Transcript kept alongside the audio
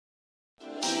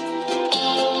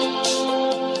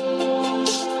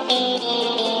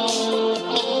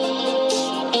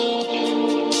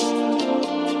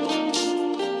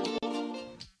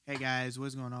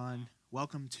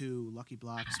welcome to Lucky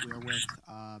Blocks. We're with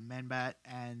Manbat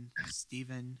and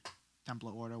Steven,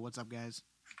 Template Order. What's up, guys?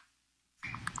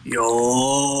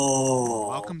 Yo.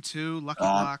 Welcome to Lucky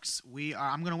Blocks.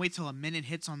 I'm gonna wait till a minute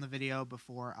hits on the video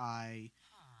before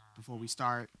we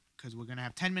start, because we're gonna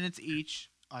have 10 minutes each.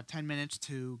 10 minutes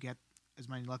to get as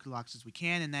many Lucky Blocks as we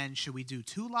can, and then should we do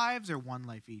 2 lives or 1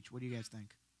 life each? What do you guys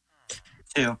think?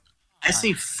 2. I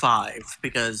say 5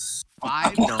 because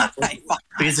 5. No,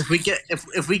 because if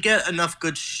we get enough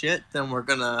good shit, then we're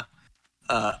gonna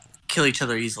kill each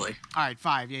other easily. All right,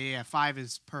 5. Yeah. 5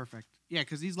 is perfect. Yeah,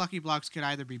 because these Lucky Blocks could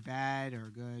either be bad or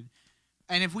good.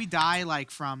 And if we die like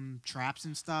from traps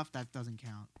and stuff, that doesn't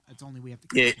count. It's only we have to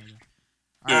kill each other.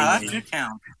 That should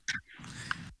count.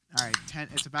 All right, 10.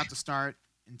 It's about to start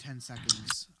in 10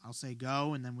 seconds. I'll say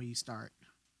go, and then we start.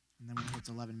 And then when it hits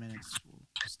 11 minutes, we'll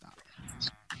stop.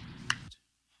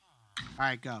 All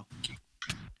right, go.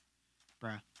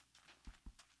 Bruh.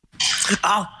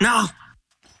 Oh, no!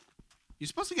 You're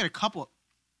supposed to get a couple.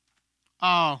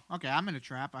 Oh, okay, I'm in a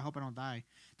trap. I hope I don't die.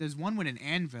 There's one with an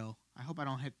anvil. I hope I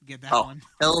don't get that one.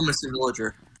 Hello, Mr.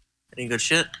 Villager. Any good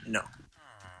shit? No.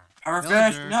 Perfect.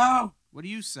 Villager. No. What do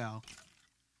you sell?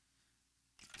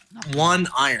 1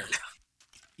 iron.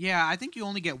 Yeah, I think you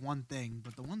only get 1 thing,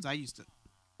 but the ones I used to...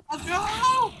 Let's go!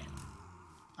 Alright,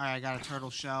 I got a turtle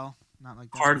shell. Not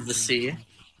like that. Part of the sea.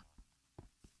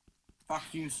 Fuck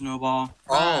you, Snowball.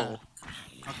 Oh.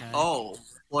 Okay. Oh.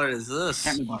 What is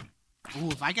this?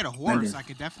 Ooh, if I get a horse, I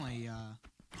could definitely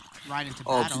ride into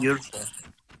Oh, battle. beautiful.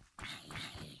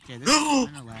 Okay, this is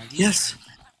kind of laggy. Yes.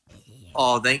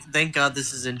 Oh, thank God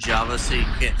this is in Java, so you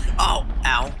can't... Oh,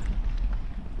 ow.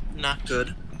 Not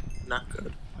good. Not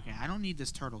good. Okay, I don't need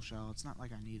this turtle shell. It's not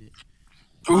like I need it.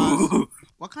 Ooh.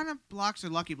 What kind of blocks are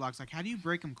Lucky Blocks? Like, how do you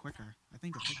break them quicker? I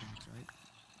think a pickaxe, right?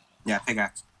 Yeah,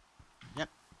 pickaxe. Yep.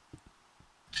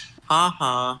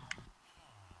 Haha.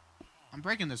 I'm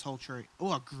breaking this whole tree.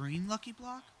 Oh, a green Lucky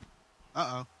Block?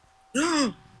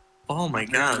 Uh-oh. Oh my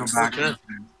God, I'm so good.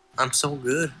 I'm so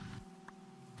good.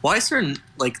 Why is there,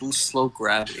 like, slow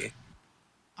gravity?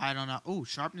 I don't know. Oh,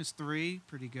 sharpness 3.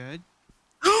 Pretty good.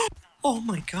 Oh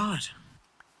my God.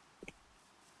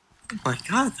 Oh my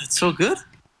God, that's so good.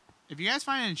 If you guys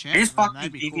find an I enchantment just room, fucking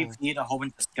that'd be cool. PvP'd a whole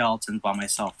bunch of skeletons by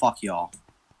myself. Fuck y'all.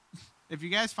 If you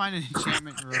guys find an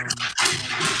enchantment room...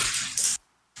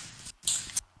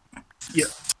 Yeah.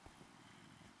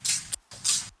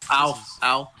 Ow,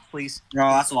 ow, please. No,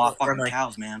 that's a lot of Where fucking am I?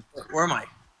 cows, man. Where am I?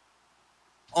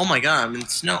 Oh my God, I'm in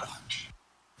snow.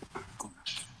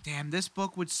 Damn, this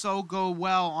book would so go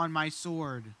well on my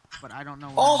sword, but I don't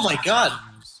know. Oh my God.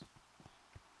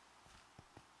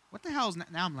 What the hell is now?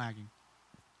 I'm lagging.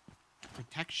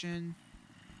 Protection.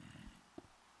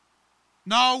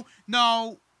 No,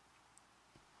 no.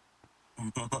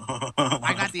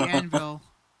 I got the anvil.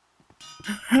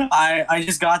 I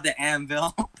just got the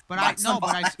anvil. But I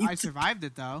survived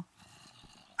it though.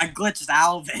 I glitched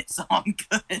out of it, so I'm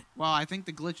good. Well, I think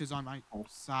the glitch is on my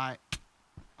side.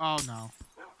 Oh no.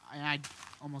 I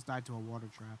almost died to a water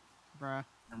trap. Bruh.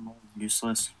 I'm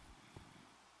useless.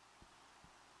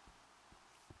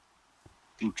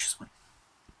 Ooh, just wait.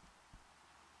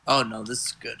 Oh no, this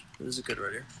is good. This is good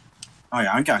right here. Oh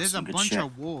yeah, I got There's some a good bunch shit.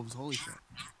 of wolves. Holy shit.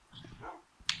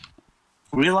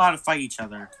 We're allowed to fight each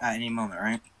other at any moment,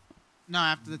 right? No,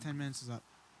 after the 10 minutes is up.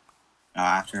 Oh,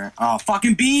 after it. Oh,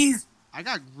 fucking bees! I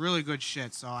got really good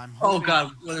shit, so I'm Oh hoping...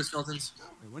 God, weather skeletons.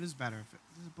 Wait, what is better?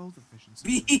 This is both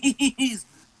efficiency. Bees!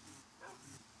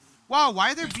 Whoa,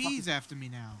 why are there bees after me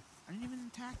now? I didn't even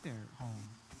attack their home.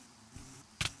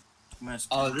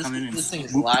 Oh, this thing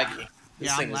is laggy.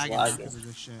 Yeah, I'm lagging because of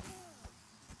this shit.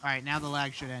 Alright, now the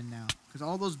lag should end now. Because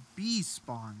all those bees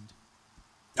spawned.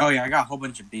 Oh yeah, I got a whole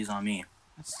bunch of bees on me.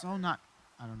 That's so not...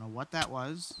 I don't know what that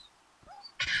was.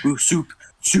 Ooh, soup!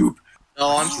 Soup!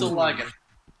 No, I'm still lagging.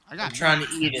 I'm trying to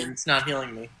eat it, and it's not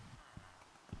healing me.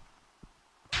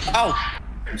 Oh!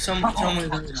 Tell me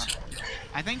this.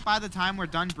 I think by the time we're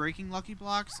done breaking Lucky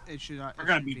Blocks, it should We're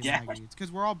gonna be dead. laggy. It's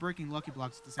because we're all breaking Lucky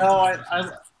Blocks at the same No,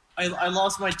 time. I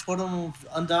lost my totem of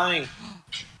undying.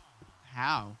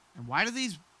 How? And why do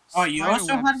these... Oh, you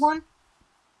also had one?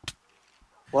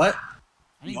 What?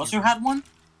 You also had one?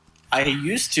 I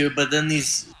used to, but then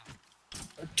these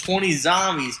 20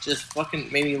 zombies just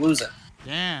fucking made me lose it.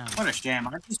 Damn. What a shame.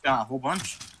 I just got a whole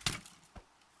bunch.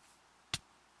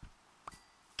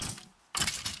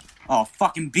 Oh,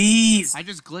 fucking bees! I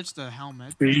just glitched the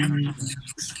helmet.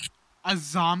 A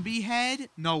zombie head?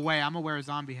 No way. I'm gonna wear a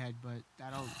zombie head, but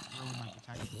that'll ruin my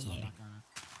protection, so I'm not gonna.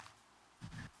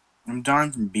 I'm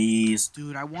dying from bees.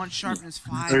 Dude, I want sharpness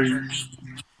 5.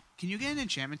 Can you get an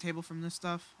enchantment table from this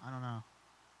stuff? I don't know.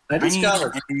 I just got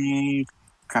a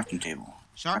crafting table.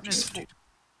 Sharpness 4.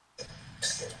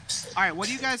 Alright, what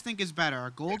do you guys think is better?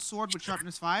 A gold sword with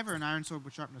sharpness 5 or an iron sword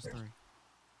with sharpness 3?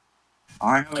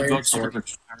 I have a gold sword with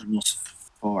sharpness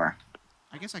 4.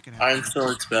 I guess I could have Iron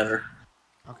sword's better.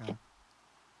 Okay.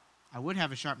 I would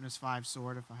have a sharpness 5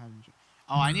 sword if I hadn't.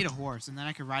 Oh, I need a horse, and then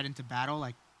I could ride into battle,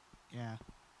 like, yeah.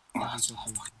 That'd be so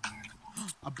cool.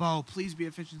 A bow, please be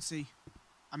efficiency.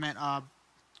 I meant,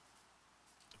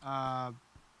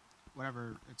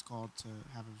 whatever it's called to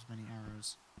have as many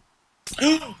arrows.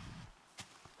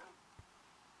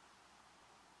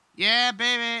 Yeah,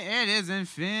 baby, it is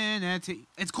infinity.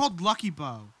 It's called Lucky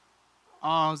Bow.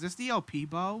 Oh, is this the OP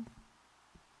bow?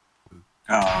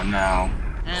 Oh no.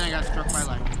 And I got struck by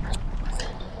lightning.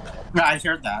 Yeah, I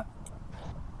heard that.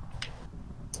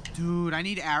 Dude, I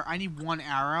need one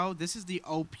arrow. This is the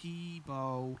OP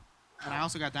bow. And I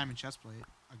also got diamond chestplate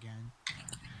again.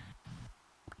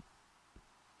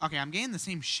 Okay, I'm getting the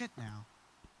same shit now.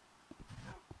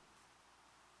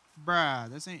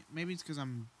 Bruh, this ain't... Maybe it's because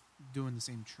I'm doing the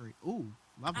same tree. Ooh,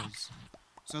 levels.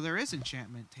 So there is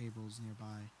enchantment tables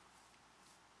nearby.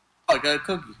 Oh, I got a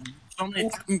cookie. So many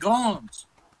fucking golems.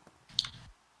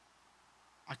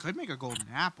 I could make a golden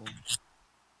apple.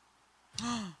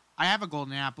 I have a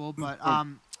golden apple, but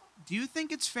do you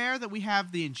think it's fair that we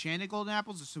have the enchanted golden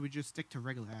apples, or should we just stick to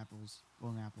regular apples,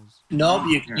 golden apples? No,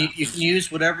 you can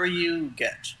use whatever you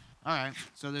get. All right,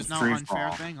 so there's no Free unfair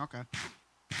fall. thing. Okay.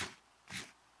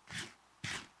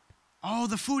 Oh,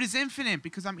 the food is infinite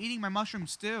because I'm eating my mushroom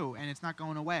stew and it's not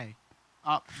going away.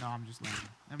 Oh no, I'm just lagging.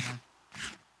 Never mind.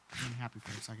 I'm happy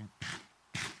for a second.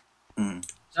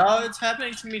 No, it's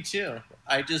happening to me too.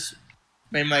 I just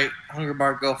made my hunger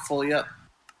bar go fully up.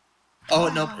 Oh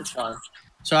nope, it's gone.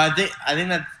 So I think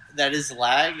that is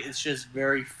lag. It's just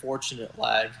very fortunate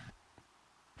lag.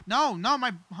 No,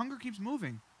 my hunger keeps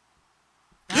moving.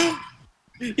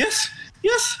 Yes,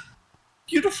 yes,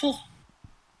 beautiful.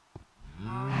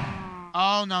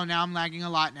 Oh no, now I'm lagging a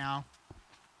lot now.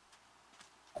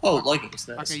 Oh, leggings.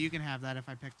 Nice. Okay, you can have that if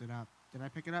I picked it up. Did I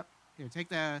pick it up? Here, take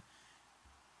the...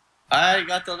 I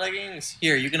got the leggings.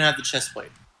 Here, you can have the chest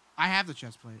plate. I have the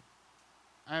chest plate.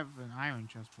 I have an iron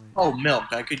chest plate. Oh,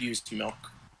 milk. I could use milk.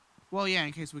 Well, yeah,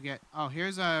 in case we get... Oh,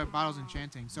 here's bottles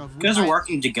enchanting. So if You guys are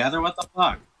working together? What the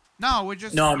fuck? No, we're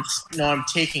just... No, I'm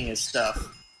taking his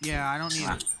stuff. Yeah, I don't need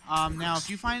it. Now, if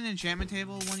you find an enchantment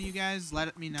table, one of you guys,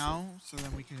 let me know, so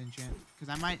then we can enchant... Because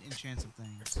I might enchant some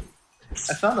things.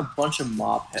 I found a bunch of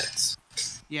mob heads.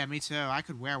 Yeah, me too. I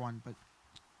could wear one, but...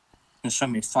 There's so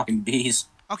many fucking bees.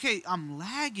 Okay, I'm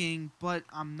lagging, but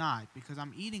I'm not, because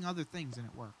I'm eating other things and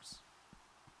it works.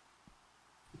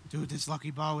 Dude, this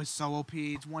lucky bow is so OP.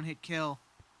 It's one-hit kill.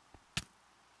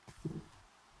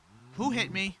 Who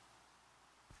hit me?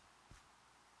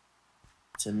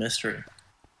 It's a mystery.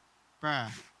 Bruh.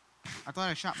 I thought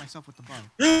I shot myself with the bow.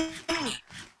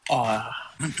 Oh.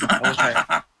 Okay.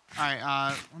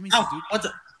 Alright, let me see. Ow, Dude, what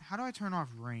the? how do I turn off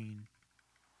rain?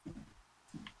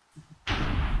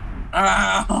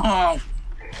 Oh.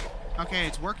 Okay,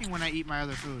 it's working when I eat my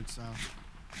other food, so...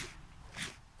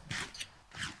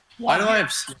 Why do I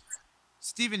have?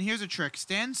 Steven, here's a trick.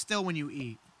 Stand still when you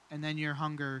eat, and then your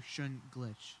hunger shouldn't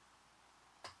glitch.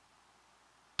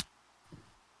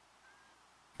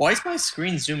 Why is my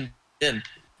screen zoomed in?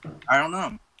 I don't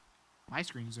know. My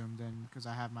screen zoomed in, because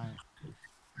I have my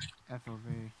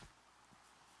FOV.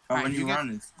 But Alright, when you get,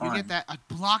 run, it's you fine. get that, a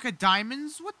block of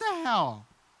diamonds? What the hell?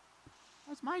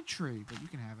 That's my tree, but you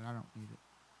can have it. I don't need it.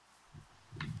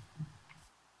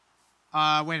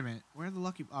 Wait a minute. Where are the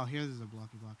lucky... Oh, here's a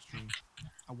lucky blocks tree.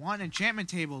 I want an enchantment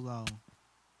table, though.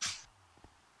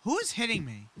 Who is hitting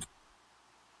me?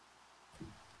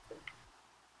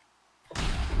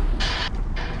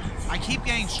 I keep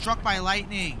getting struck by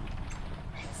lightning.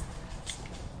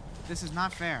 This is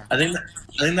not fair. I think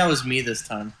that was me this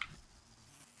time.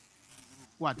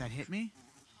 What, that hit me?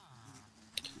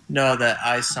 No, that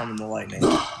I summoned the lightning.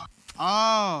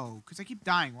 Oh, because I keep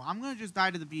dying. Well, I'm going to just die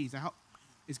to the bees. I hope...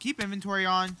 Is keep inventory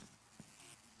on?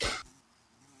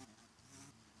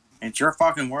 It's your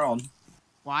fucking world.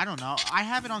 Well, I don't know. I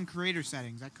have it on creator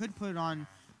settings. I could put it on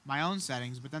my own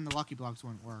settings, but then the lucky blocks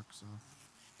wouldn't work, so...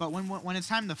 But when it's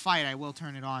time to fight, I will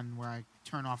turn it on where I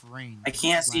turn off rain. I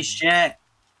can't see shit.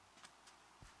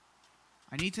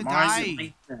 I need to Why is die. it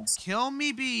like this? Kill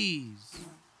me, bees.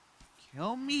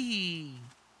 Kill me.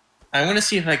 I'm gonna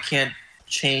see if I can't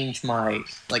change my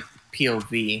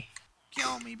POV.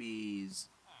 Kill me, bees.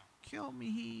 Kill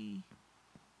me.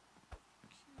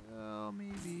 Kill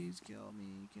me, bees. Kill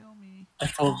me. Kill me.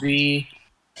 FOV.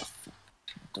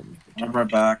 I'm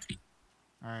right back.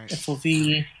 Alright.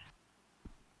 FOV.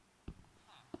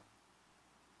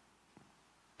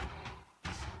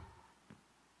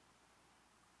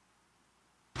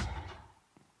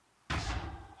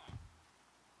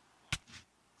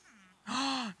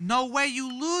 No way, you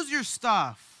lose your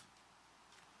stuff.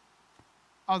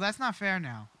 Oh, that's not fair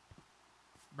now.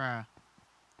 Bruh.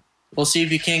 We'll see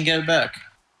if you can't get it back.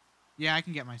 Yeah, I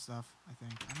can get my stuff, I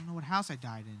think. I don't know what house I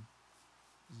died in.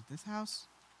 Is it this house?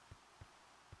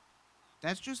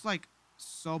 That's just, like,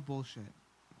 so bullshit.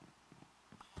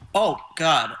 Oh,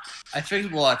 God. I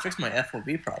fixed my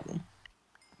FOV problem.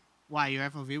 Why, your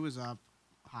FOV was up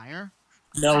higher?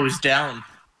 No, it was down.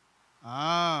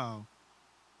 Oh.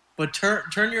 But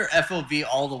turn your FOV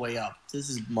all the way up. This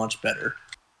is much better.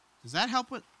 Does that help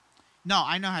with... No,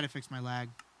 I know how to fix my lag.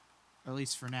 Or at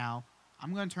least for now.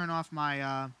 I'm going to turn off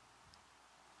my,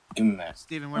 Give me that.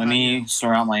 Steven, what Let about me you?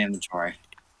 sort out my inventory.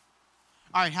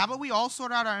 Alright, how about we all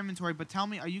sort out our inventory, but tell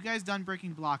me, are you guys done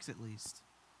breaking blocks at least?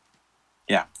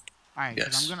 Yeah. Alright,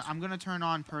 Yes. because I'm gonna turn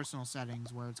on personal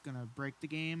settings where it's gonna break the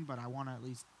game, but I want to at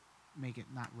least make it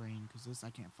not rain, because this I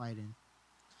can't fight in.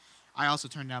 I also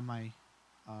turned down my,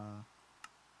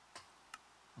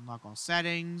 unlock all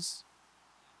settings.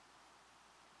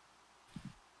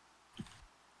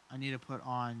 I need to put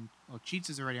on, well, cheats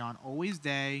is already on, always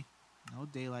day, no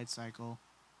daylight cycle.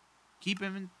 Keep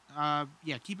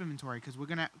inventory,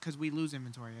 because we lose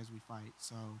inventory as we fight,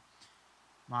 so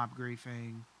mob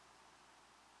griefing.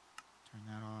 Turn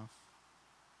that off.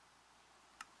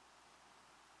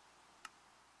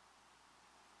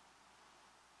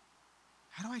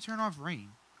 How do I turn off rain?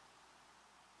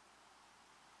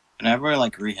 Can I ever,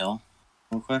 like, reheal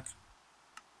real quick?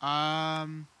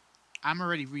 I'm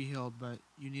already rehealed, but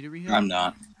you need a reheal? I'm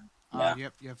not. Yeah.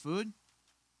 Yep, you have food?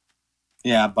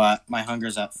 Yeah, but my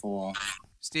hunger's at full.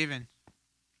 Steven,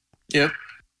 Yep.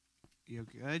 you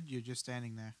good? You're just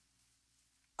standing there.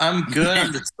 I'm good.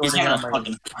 I'm just He's sorting having out a my.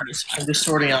 fucking party. I'm just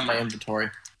sorting out my inventory.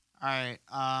 Alright,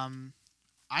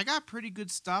 I got pretty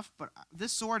good stuff, but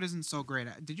this sword isn't so great.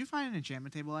 Did you find an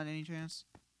enchantment table at any chance?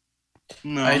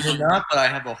 No. I did not, but I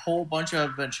have a whole bunch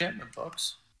of enchantment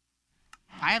books.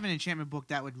 I have an enchantment book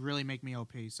that would really make me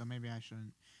OP, so maybe I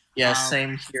shouldn't. Yeah,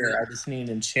 same here. I just need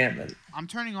enchantment. I'm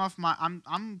turning off my...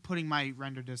 I'm putting my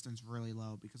render distance really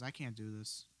low because I can't do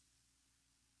this.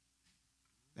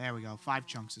 There we go. 5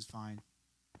 chunks is fine.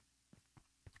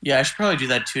 Yeah, I should probably do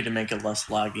that too to make it less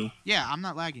laggy. Yeah, I'm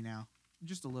not laggy now.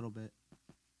 Just a little bit.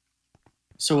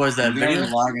 So was that video?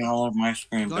 Logging all over my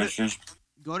screen, Go but to- it's just...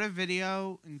 Go to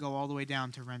video and go all the way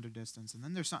down to render distance, and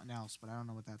then there's something else, but I don't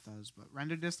know what that does. But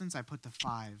render distance, I put to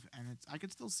 5, and I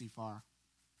could still see far.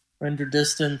 Render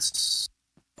distance.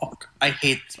 Oh, I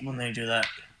hate when they do that.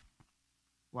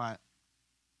 What?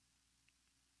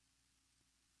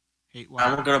 Hate what?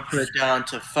 I'm gonna put it down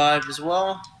to 5 as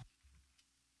well.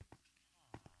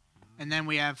 And then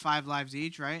we have 5 lives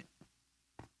each, right?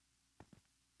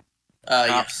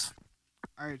 Yes.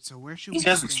 All right. So where should These we?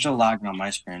 guys are stand? still lagging on my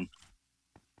screen.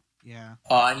 Yeah.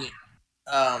 Oh, I need.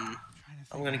 Trying to I'm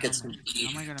think gonna how get some. How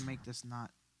am I gonna make this not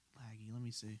laggy? Let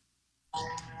me see.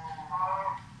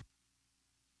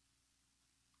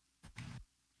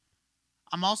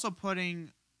 I'm also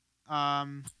putting,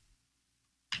 wait,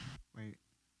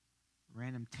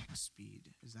 random text speed.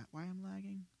 Is that why I'm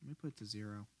lagging? Let me put it to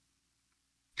 0.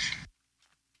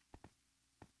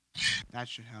 That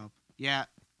should help. Yeah,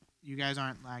 you guys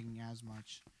aren't lagging as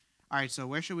much. All right, so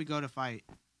where should we go to fight?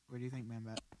 Where do you think,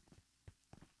 Manbat?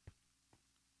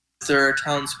 Is there a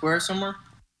town square somewhere?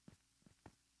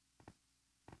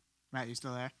 Matt, you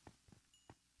still there?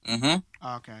 Mm-hmm.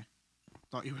 Oh, okay.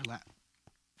 Thought you were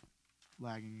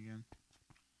lagging again.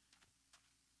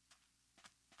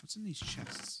 What's in these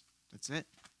chests? That's it?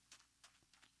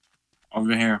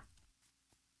 Over here.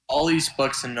 All these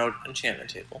books and no enchantment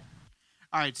table.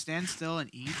 Alright, stand still and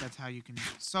eat. That's how you can...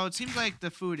 So it seems like the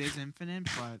food is infinite,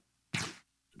 but... it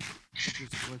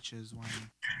just glitches when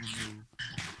you move.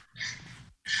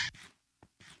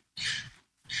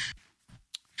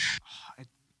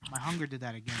 My hunger did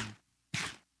that again.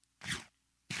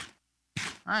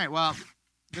 Alright, well...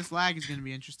 This lag is going to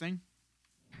be interesting.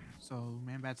 So,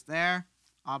 Manbat's there.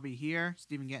 I'll be here.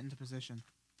 Steven, get into position.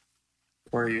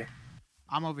 Where are you?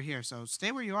 I'm over here, so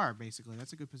stay where you are, basically.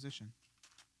 That's a good position.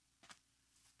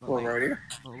 But Well, wait, right here.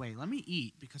 but wait, let me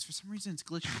eat, because for some reason it's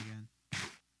glitching again.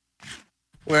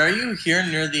 Where are you? Here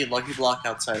near the lucky block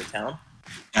outside of town?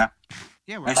 Yeah,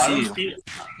 we're I I see don't you. see.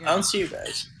 Yeah, I don't see you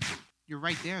guys. you're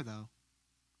right there, though.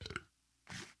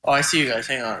 Oh, I see you guys.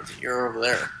 Hang on. You're over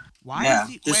there. Why Yeah, is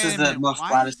the, this wait is a the minute, most why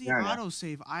is flattest the area.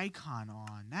 autosave icon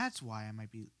on? That's why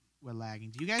we're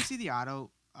lagging. Do you guys see the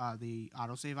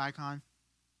autosave icon?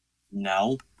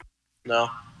 No. No.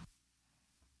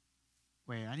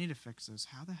 Wait, I need to fix this.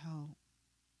 How the hell?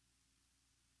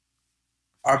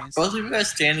 Are Fancy. both of you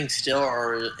guys standing still,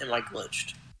 or am I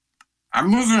glitched? I'm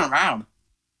moving around.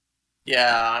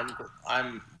 Yeah,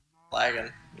 I'm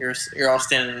lagging. You're all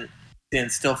standing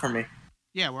still for me.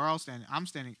 Yeah, we're all standing. I'm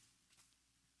standing.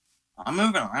 I'm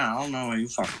moving around. I don't know what you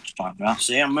fucking talking about.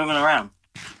 See, I'm moving around.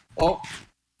 Oh,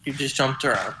 you just jumped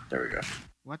around. There we go.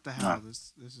 What the hell? No.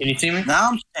 This is Can you see me? Now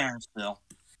I'm standing still.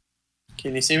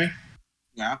 Can you see me?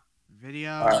 Yeah.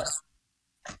 video. All right.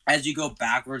 As you go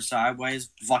backwards, sideways,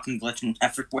 fucking glitching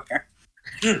everywhere.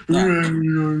 Alright,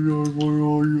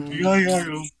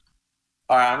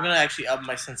 I'm gonna actually up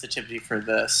my sensitivity for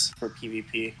this, for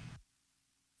PvP.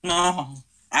 No.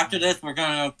 After this, we're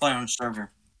gonna play on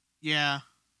server. Yeah.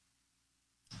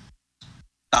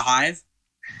 The Hive?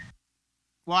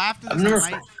 Well, after I've this,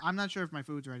 never I'm not sure if my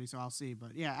food's ready, so I'll see.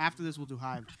 But yeah, after this, we'll do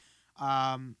Hive.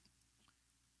 I'm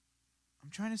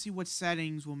trying to see what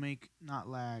settings will make not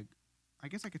lag. I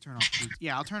guess I could turn off cheats.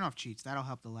 Yeah, I'll turn off cheats. That'll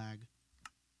help the lag.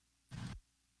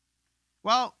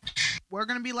 Well, we're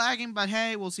going to be lagging, but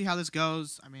hey, we'll see how this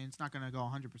goes. I mean, it's not going to go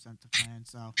 100% to plan,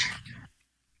 so. All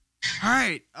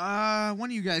right. One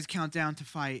of you guys count down to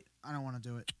fight. I don't want to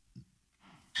do it.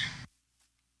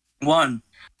 1,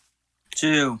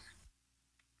 2,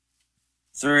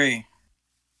 3,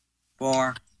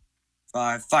 4,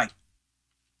 5, fight.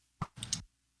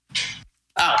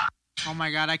 Ow! Oh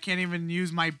my god, I can't even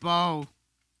use my bow.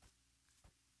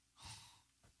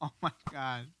 Oh my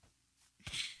god.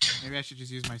 Maybe I should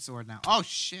just use my sword now. Oh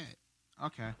shit.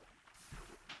 Okay.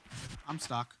 I'm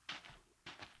stuck.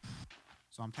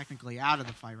 So I'm technically out of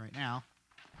the fight right now.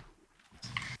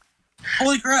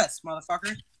 Holy crest,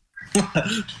 motherfucker.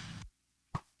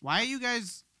 Why are you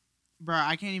guys... Bruh,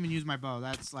 I can't even use my bow.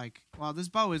 That's like... Well, this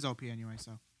bow is OP anyway,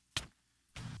 so...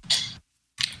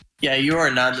 Yeah, you are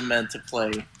not meant to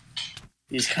play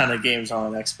these kind of games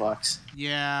on an Xbox.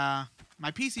 Yeah... My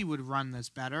PC would run this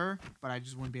better, but I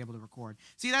just wouldn't be able to record.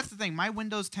 See, that's the thing. My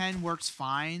Windows 10 works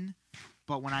fine,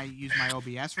 but when I use my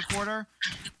OBS recorder,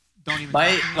 don't even...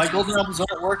 My golden apples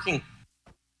aren't working.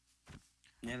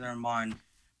 Neither are mine.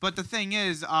 But the thing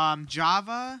is,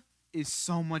 Java is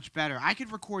so much better. I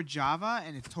could record Java,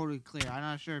 and it's totally clear. I'm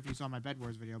not sure if you saw my Bed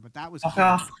Wars video, but that was clear.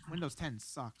 off. Windows 10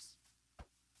 sucks.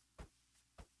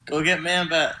 Go get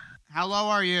Manbat. How low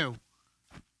are you?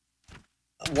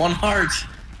 1 heart.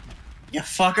 You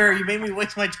fucker, you made me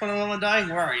waste my tournament on dying.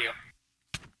 Where are you?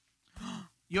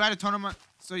 You had a tournament,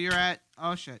 so you're at...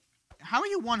 Oh, shit. How are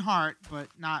you 1 heart, but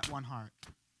not 1 heart?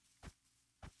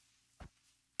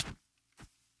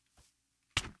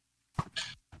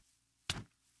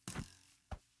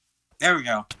 There we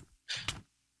go.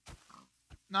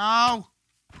 No!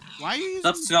 Why are you using...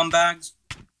 What's up, scumbags?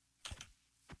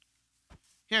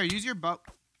 Here, use your bow.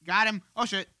 Got him. Oh,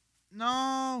 shit.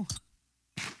 No.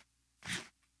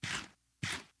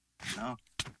 No.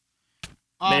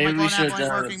 Oh, Maybe my we golden should apple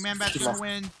ain't have working. Manbat's gonna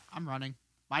win. I'm running.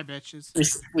 Bye, bitches.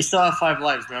 We still have 5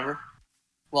 lives, remember?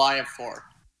 Well, I have 4.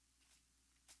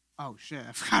 Oh, shit.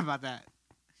 I forgot about that.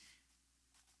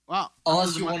 Well,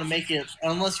 Unless you want to make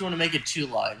it 2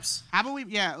 lives. how about we...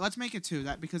 Yeah, let's make it 2.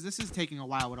 Because this is taking a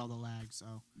while with all the lag,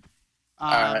 so...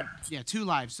 Alright. Yeah, 2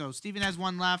 lives. So, Steven has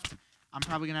 1 left. I'm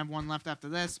probably gonna have 1 left after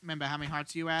this. Remember, how many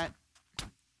hearts are you at?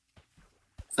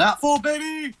 That full,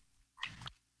 baby!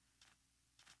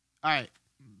 Alright.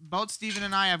 Both Steven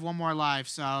and I have 1 more life,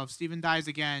 so if Steven dies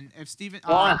again... If Steven...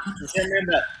 Go on. Get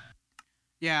Manbat.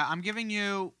 Yeah, I'm giving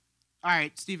you...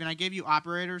 Alright, Steven, I gave you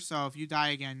operator, so if you die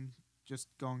again, just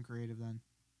go in creative then.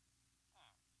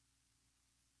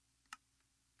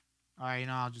 Alright, you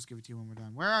know, I'll just give it to you when we're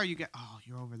done. Where are you guys? Oh,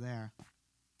 you're over there.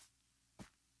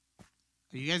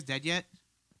 Are you guys dead yet?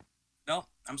 Nope,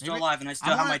 I'm still Maybe- alive, and I still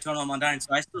I have wanna- my total on dying,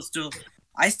 so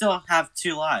I still have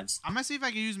 2 lives. I'm gonna see if I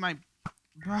can use my...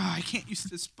 Bro, I can't use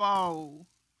this bow.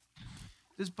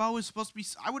 This bow is supposed to be...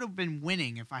 I would have been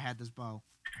winning if I had this bow.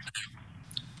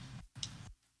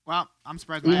 Well, I'm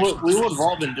surprised. We would have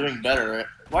all been doing better. Right?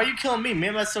 Why are you killing me?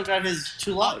 Manbat still got his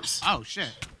 2 lives. Oh, shit.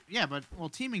 Yeah, but, well,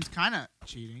 teaming's kind of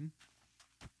cheating.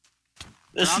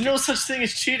 There's no such thing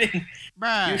as cheating.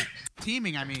 Bruh.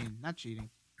 Teaming, I mean. Not cheating.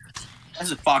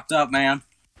 This is fucked up, man.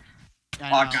 Yeah,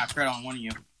 Oh, I I know. got crit on one of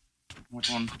you. Which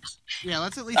one? Yeah,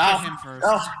 let's at least Ow. get him first.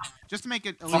 Oh. Just to make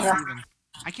it at least Okay. even.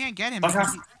 I can't get him. Okay.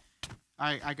 because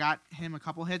Alright, I got him a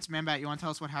couple hits. Manbat, you want to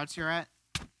tell us what hearts you're at?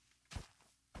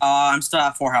 I'm still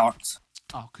at 4 hearts.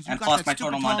 Oh, because you And got plus that my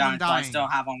stupid total on totem dying, dying. so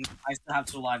I still have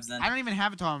 2 lives then. I don't even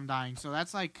have a totem dying, so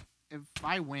that's like... If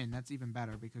I win, that's even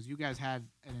better, because you guys had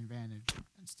an advantage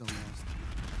and still lost.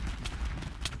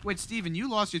 Wait, Steven, you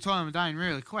lost your totem dying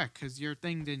really quick, because your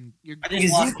thing didn't... Your, I just Because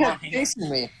you lost kept one. chasing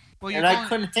me, well, your and I golden,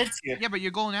 couldn't hit you. yeah, but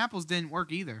your golden apples didn't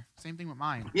work either. Same thing with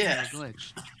mine. Yeah. It was a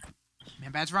glitch.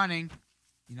 Manbat's running.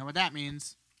 You know what that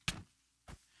means.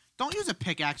 Don't use a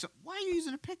pickaxe. Why are you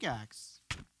using a pickaxe?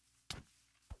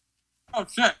 Oh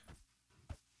shit.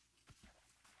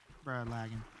 Bruh,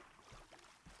 lagging.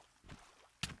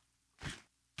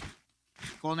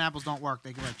 Golden apples don't work.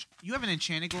 They glitch. You have an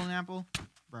enchanted golden apple?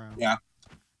 Bro. Yeah.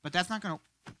 But that's not gonna...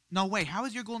 No, wait. How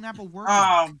is your golden apple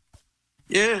working?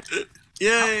 Yeah.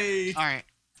 Yay. Alright.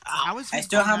 How is I his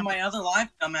still golden have apple... my other life,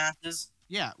 dumbasses.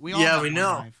 Yeah, we all Yeah, have we one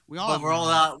know. life. We all But have we're one all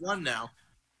life. out one now.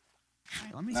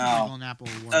 Alright, let me see if my golden apple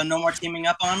will work. So no more teaming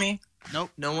up on me? Nope.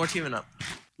 No more teaming up.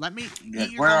 Let me Good.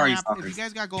 eat your Where are golden you apple. If you fuckers?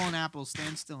 guys got golden apples,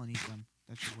 stand still and eat them.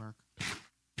 That should work.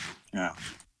 Yeah.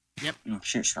 Yep. Oh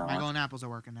shit, My Sherlock. golden apples are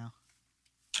working now.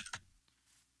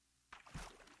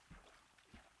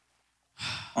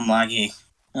 I'm laggy.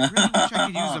 I really wish I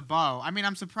could use a bow. I mean,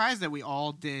 I'm surprised that we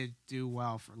all did do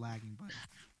well for lagging, but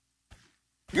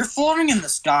You're floating in the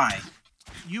sky.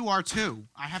 you are too.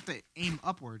 I have to aim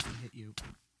upwards and hit you.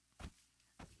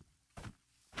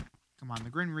 Come on, the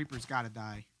Grim Reaper's gotta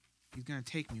die. He's gonna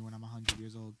take me when I'm 100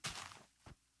 years old.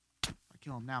 If I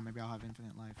kill him now, maybe I'll have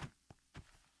infinite life.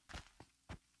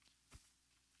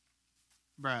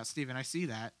 Bruh, Steven, I see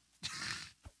that.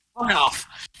 Fuck off.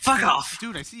 Fuck off.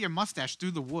 Dude, I see your mustache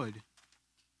through the wood.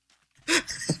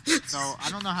 So, I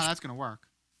don't know how that's gonna work.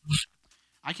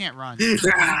 I can't run. Are you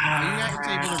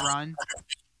guys able to run?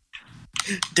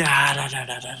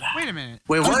 Wait a minute.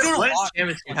 Wait, I was what gonna watch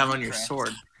enchantments do you have on your Minecraft. sword?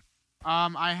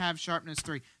 I have sharpness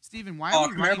 3. Steven, why Oh, are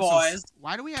we come here, running so boys.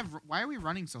 why are we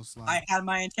running so slow? I had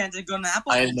my enchanted golden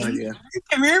apple. I have no idea.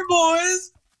 Come here,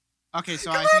 boys. Okay,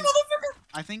 so Come I here, think motherfucker.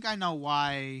 I think I know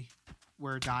why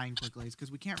we're dying quickly. It's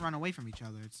because we can't run away from each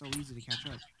other. It's so easy to catch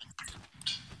up.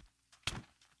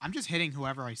 I'm just hitting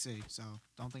whoever I see, so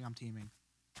don't think I'm teaming.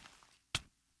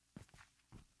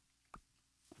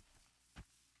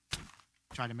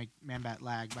 Try to make Manbat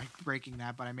lag by breaking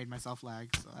that, but I made myself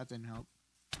lag, so that didn't help.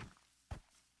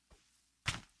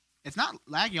 It's not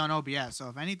laggy on OBS, so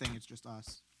if anything, it's just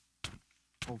us.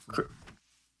 Hopefully.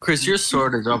 Chris, your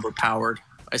sword is overpowered.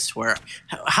 I swear.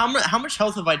 How much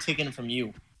health have I taken from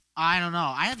you? I don't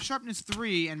know. I have sharpness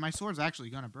 3, and my sword's actually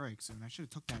gonna break soon. I should have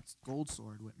took that gold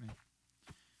sword with me.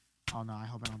 Oh no, I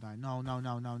hope I don't die. No.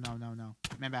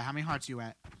 Manbat, how many hearts you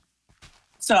at?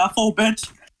 Awful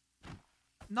bitch.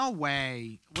 No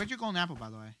way. Where'd your golden apple, by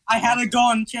the way? I had a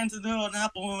golden chance to do an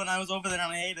apple when I was over there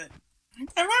and I ate it. Come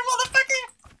here,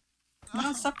 motherfucker.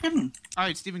 No, stop kidding. All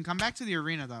right, Steven, come back to the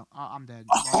arena, though. Oh, I'm dead.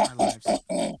 Lost my lives.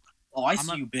 Oh, I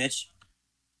see you, bitch.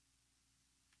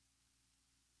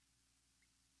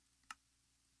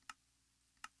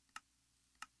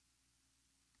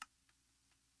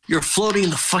 You're floating in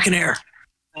the fucking air.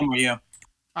 Same with you. All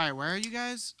right, where are you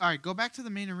guys? All right, go back to the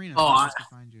main arena. Oh, so I can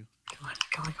find you.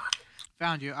 Come on.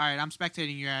 Found you. All right, I'm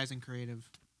spectating you guys in creative.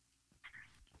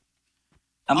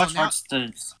 How much now- hearts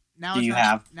does Now do it's you not,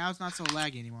 have? Now it's not so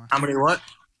laggy anymore. How many what?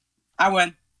 I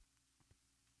win.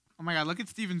 Oh my god, look at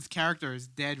Steven's character is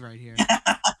dead right here.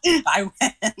 I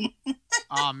win.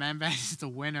 Oh, Manbat is the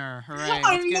winner. Hooray. I'm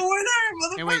Let's the get...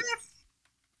 winner, Hey, motherfucker. wait.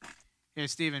 Here,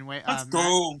 Steven, wait. Let's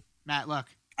go. Matt, look.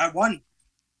 I won.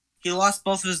 He lost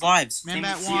both of his lives.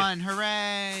 Manbat won.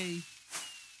 Hooray.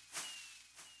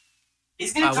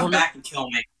 He's gonna I come wonder- back and kill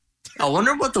me. I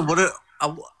wonder what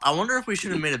I wonder if we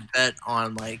should have made a bet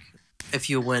on like if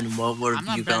you win, what would I'm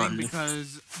have you not betting done?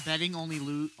 because betting only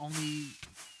only.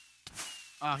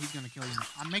 Oh, he's gonna kill you.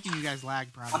 I'm making you guys lag,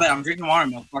 I probably. bet I'm drinking water,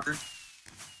 motherfucker.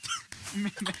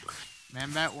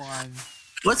 Manbat won.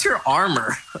 What's your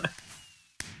armor?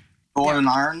 Gold and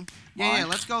iron. Yeah, Fine.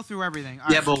 let's go through everything.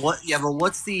 All Yeah, right. but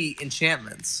what's the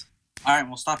enchantments? All right,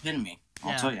 well, stop hitting me.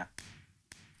 I'll Yeah. tell you.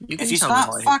 You can If you tell me stop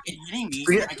why. fucking hitting me,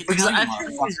 Because- I can because tell you, I've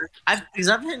motherfucker. because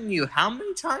I've hit you how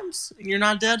many times and you're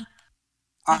not dead?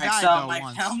 All He right, died, so though, my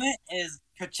once. helmet is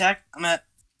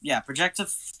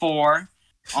projective 4.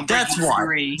 On That's breaking why.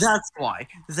 3. That's why.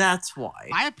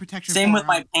 I have protection. Same 4 with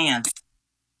my helmet. pants.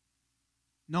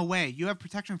 No way. You have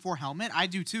protection 4 helmet. I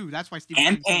do too. That's why Steven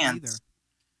And didn't kill me pants.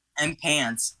 And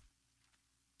pants.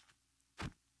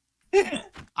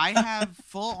 I have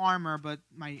full armor, but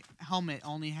my helmet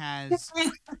only has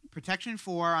protection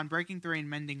 4, on breaking 3, and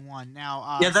mending 1.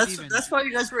 Now, Yeah, Steven, that's why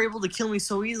you guys were able to kill me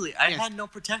so easily. I Yes. had no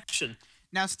protection.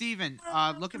 Now, Steven,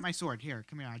 look at my sword. Here,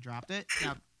 come here. I dropped it.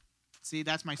 Now, see,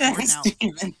 that's my sword. Now,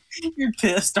 Steven, you're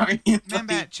pissed, aren't you?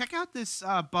 Manbat, check out this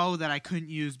bow that I couldn't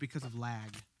use because of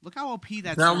lag. Look how OP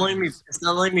that It's not sword letting me. is. It's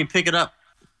not letting me pick it up.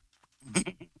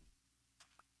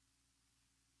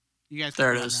 You guys, There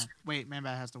can it do is. now. Wait,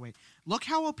 Manbat has to wait. Look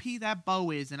how OP that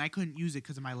bow is, and I couldn't use it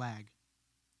because of my lag.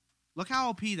 Look how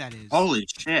OP that is. Holy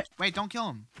shit. Wait, don't kill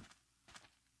him,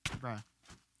 bruh.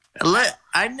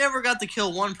 I never got to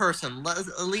kill one person.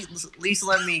 At least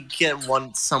let me get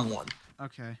someone.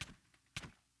 Okay.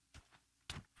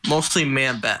 Mostly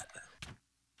Manbat.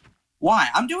 Why?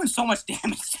 I'm doing so much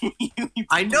damage to you.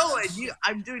 I know it.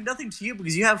 I'm doing nothing to you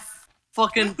because you have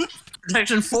fucking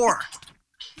protection 4.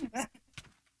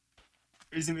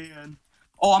 Crazy man.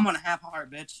 Oh, I'm on a half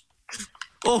heart, bitch.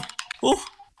 Oh.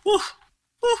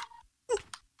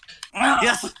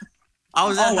 Yes. I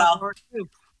was at half heart too.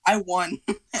 I won.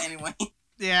 Anyway.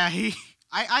 Yeah,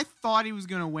 I thought he was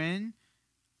gonna win.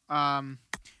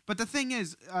 But the thing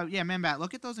is, yeah, Manbat,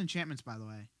 look at those enchantments, by the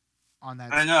way, on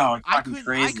that. I know, it's fucking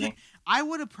crazy. I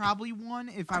would have probably won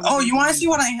if I was. Oh, you want to see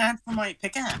what I had for my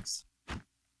pickaxe?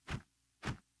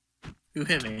 Who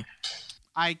hit me?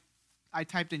 I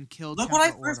typed in kill. Look what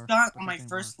I first got on my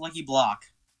first lucky block.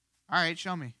 All right,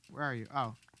 show me. Where are you?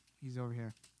 Oh, he's over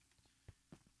here.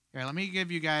 Here, let me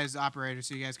give you guys operators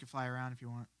so you guys can fly around if you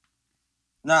want.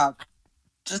 No,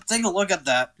 just take a look at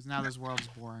that. Because now this world is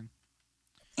boring.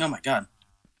 Oh my god.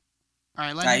 All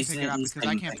right, let me pick it up because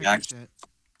I can't pick this shit.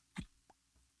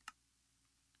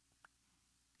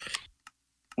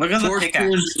 Look at the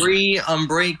pickaxe. 3,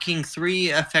 Unbreaking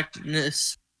 3,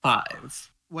 Effectiveness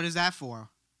 5. What is that for?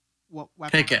 What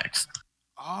weapon? Pickaxe.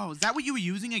 Oh, is that what you were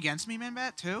using against me,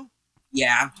 Manbat, too?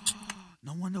 Yeah.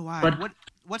 No wonder why. But,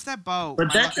 what's that bow?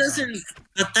 But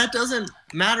that doesn't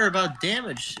matter about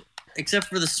damage, except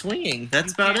for the swinging.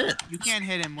 That's about it. You can't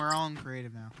hit him. We're all in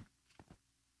creative now.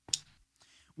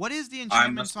 What is the I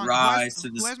enchantment must song? rise to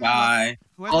the sky.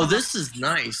 Oh, this is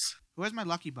nice. Who has my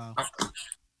lucky bow?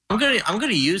 I'm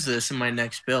gonna use this in my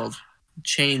next build.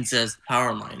 Chains as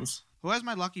power lines. Who has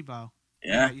my lucky bow?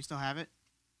 Yeah. You still have it?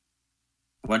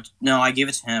 What? No, I gave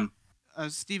it to him.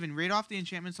 Steven, read off the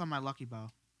enchantments on my lucky bow.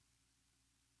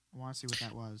 I want to see what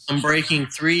that was.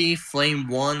 Unbreaking 3, Flame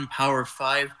 1, Power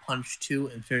 5, Punch 2,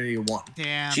 Infinity 1.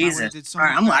 Damn. Jesus.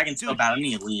 Alright, I'm lagging so bad. I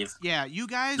need to leave. Yeah, you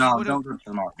guys don't go to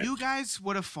the market. You guys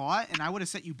would have fought, and I would have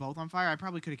set you both on fire. I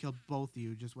probably could have killed both of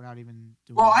you just without even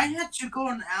doing Well, I anything. had 2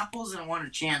 golden apples and 1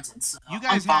 enchanted. So you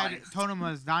guys had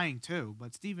Tonema's dying too,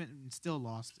 but Steven still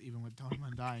lost even with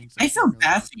Tonema dying. So I feel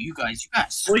bad for you guys. You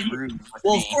got screwed.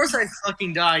 Well, of course I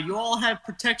fucking died. You all had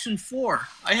protection 4.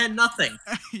 I had nothing.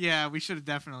 Yeah, we should have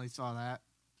definitely saw that.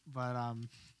 But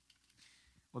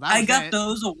well, that I got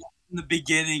those in the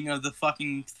beginning of the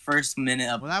fucking first minute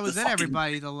of. Well, that was it,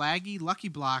 everybody. The laggy lucky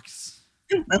blocks.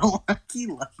 The lucky.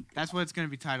 That's what it's gonna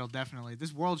be titled. Definitely,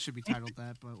 this world should be titled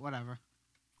that. But whatever.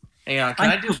 Hang on, can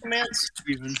I do commands?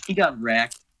 He got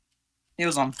wrecked. It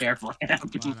was unfair for him. Can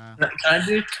I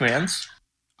do commands?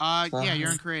 Yeah,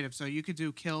 you're in creative, so you could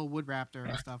do kill WoodRaptor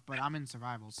and stuff. But I'm in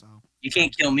survival, so you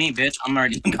can't kill me, bitch. I'm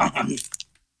already gone.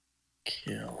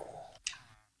 Kill.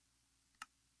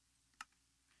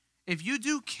 If you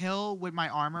do kill with my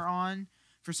armor on,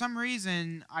 for some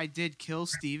reason, I did kill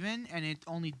Steven, and it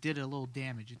only did a little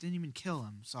damage. It didn't even kill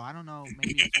him, so I don't know.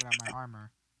 Maybe it's without my armor.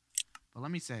 But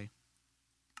let me see.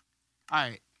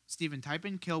 Alright, Steven, type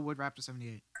in kill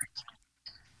WoodRaptor78.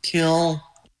 Kill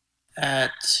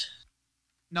at...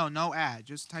 No ad.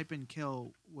 Just type in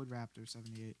kill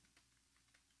WoodRaptor78.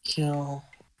 Kill...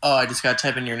 Oh, I just gotta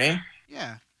type in your name?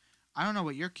 Yeah. I don't know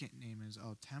what your name is.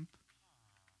 Oh, temp.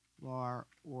 Lar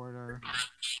order.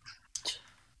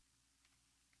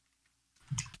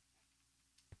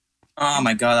 Oh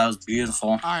my god, that was beautiful.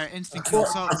 All right, instant kill.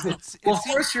 So well, of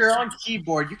course you're on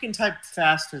keyboard. You can type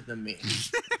faster than me.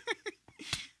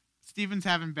 Steven's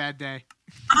having a bad day.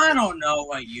 I don't know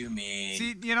what you mean.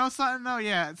 See, you know something though?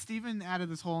 Yeah, Steven out of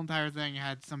this whole entire thing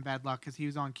had some bad luck because he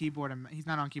was on keyboard and he's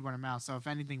not on keyboard and mouse. So if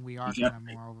anything, we are kind of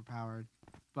more overpowered.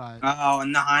 But oh,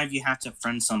 in the hive you have to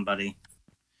friend somebody.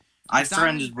 I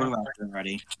friended WoodRaptor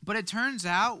already. But it turns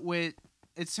out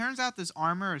this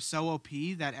armor is so OP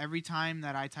that every time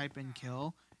that I type in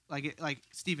kill, like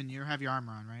Steven, you have your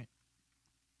armor on, right?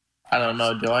 I don't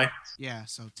know, do I? Yeah,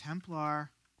 so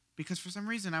Templar, because for some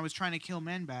reason I was trying to kill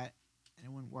Manbat and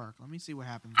it wouldn't work. Let me see what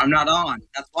happens. I'm not on.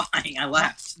 That's why I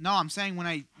left. No, I'm saying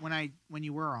when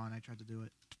you were on, I tried to do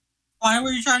it. Why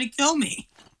were you trying to kill me?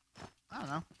 I don't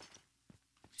know.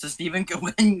 So Steven could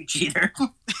win, you cheater.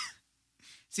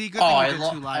 See, good thing you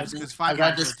did 2 lives, because 5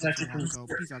 got lives disconnected from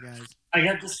the Peace out, guys. I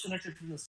got disconnected from the